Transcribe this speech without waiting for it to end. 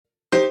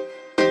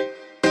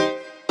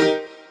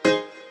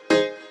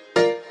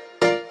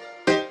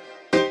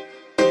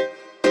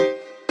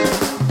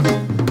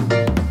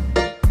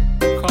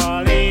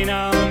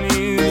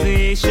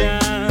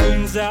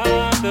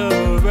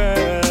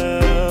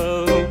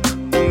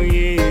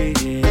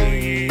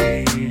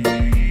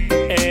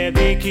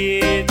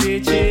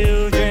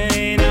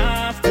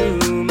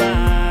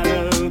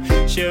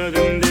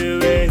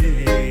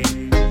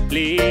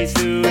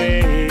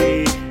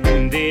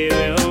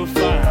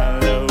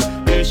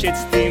shit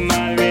steam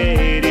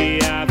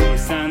already. I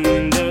was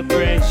under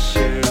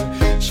pressure.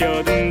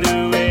 Show them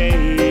the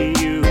way.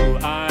 You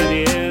are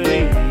their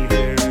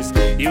leaders.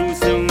 You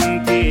some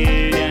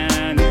tear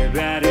down the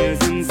brothers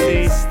and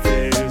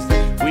sisters.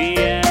 We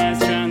are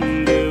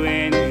stronger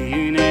when we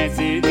unite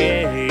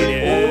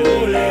together.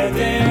 Oh, let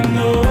them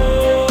know.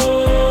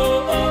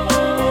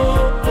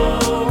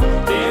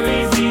 There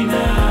is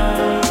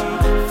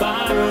enough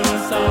for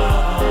us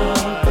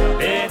all.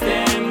 Let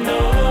them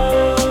know.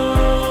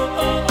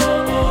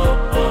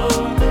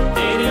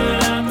 They don't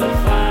have to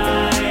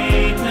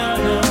fight. No,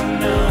 no,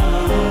 no.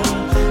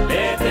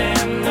 Let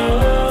them know.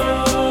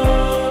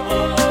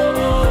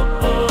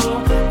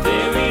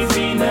 There is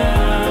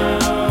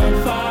enough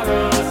for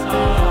us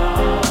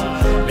all.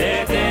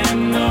 Let them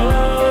know.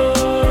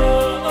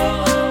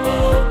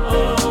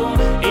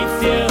 It's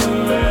your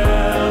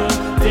world.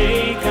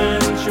 Take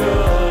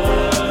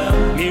control.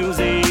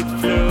 Music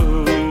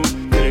flow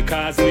to the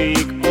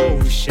cosmic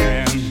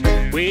ocean,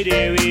 where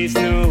there is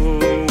no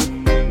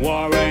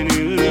war and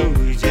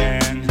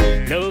illusion.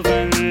 Love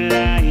and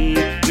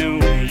light, no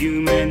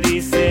human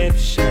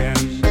deception.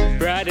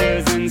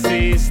 Brothers and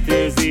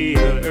sisters, the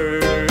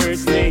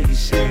earth's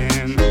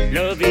nation.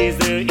 Love is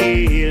the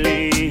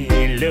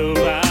healing, love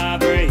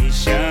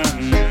vibration.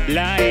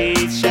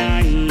 Light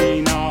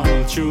shine all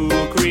through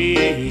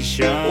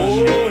creation.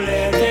 Oh,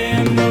 let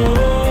them know.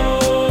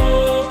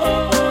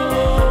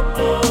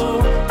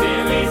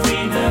 There is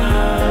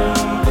enough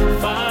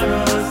for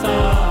us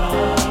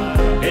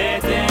all.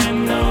 Let them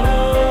know.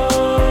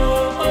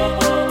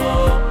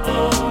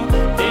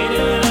 They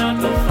don't have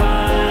to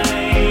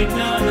fight.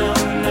 No, no,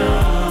 no.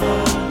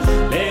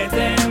 Let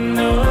them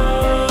know.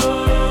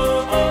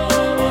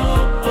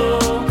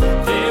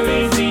 There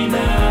is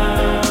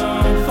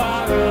enough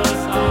for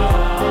us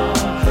all.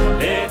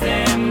 Let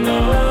them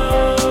know.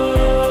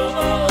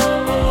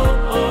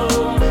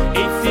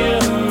 It's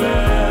your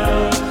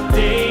world.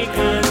 Take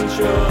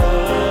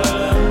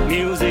control.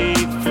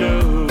 Music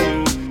flow to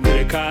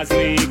the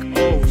cosmic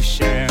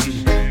ocean,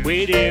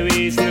 where there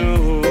is no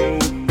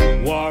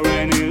war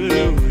and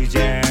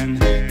illusion.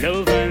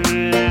 Love and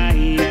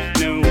light,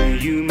 no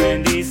human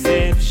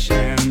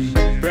deception.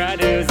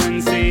 Brothers and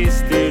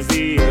sisters,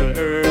 the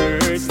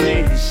earth's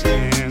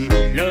nation.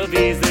 Love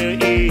is the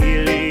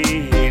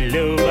healing,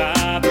 love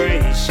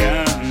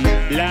vibration.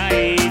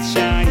 Light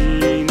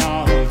shine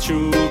all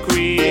through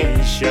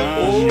creation.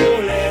 Oh,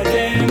 let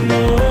them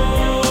know.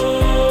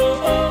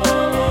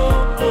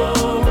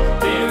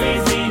 There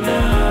is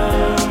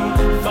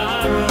enough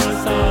for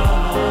us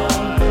all.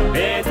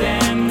 Let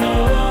them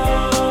know.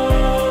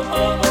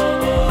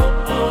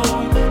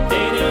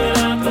 They don't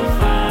have to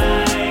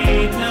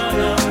fight. No,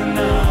 no,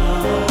 no.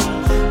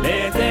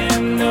 Let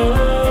them know.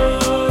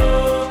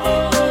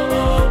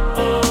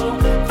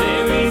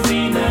 There is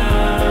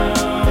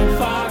enough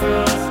for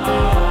us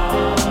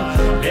all.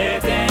 Let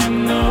them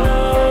know.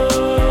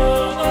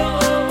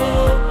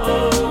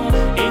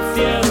 It's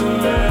your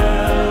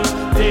world.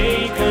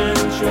 Take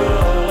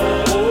control.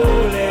 Oh,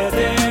 let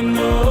them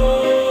know.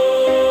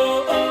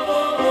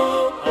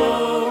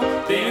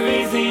 There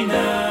is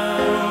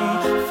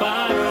enough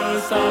for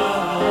us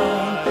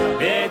all.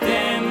 Let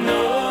them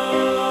know.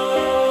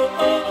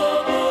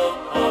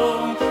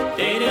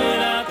 They don't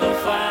have to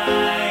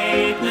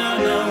fight. No,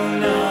 no,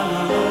 no.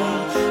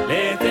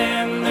 Let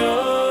them know.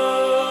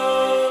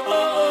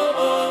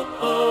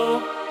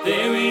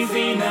 There is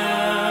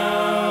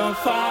enough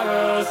for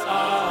us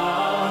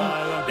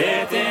all.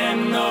 Let them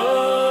know.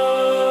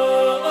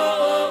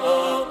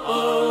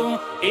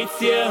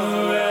 It's your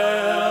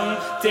world.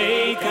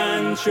 Take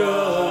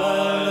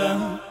control.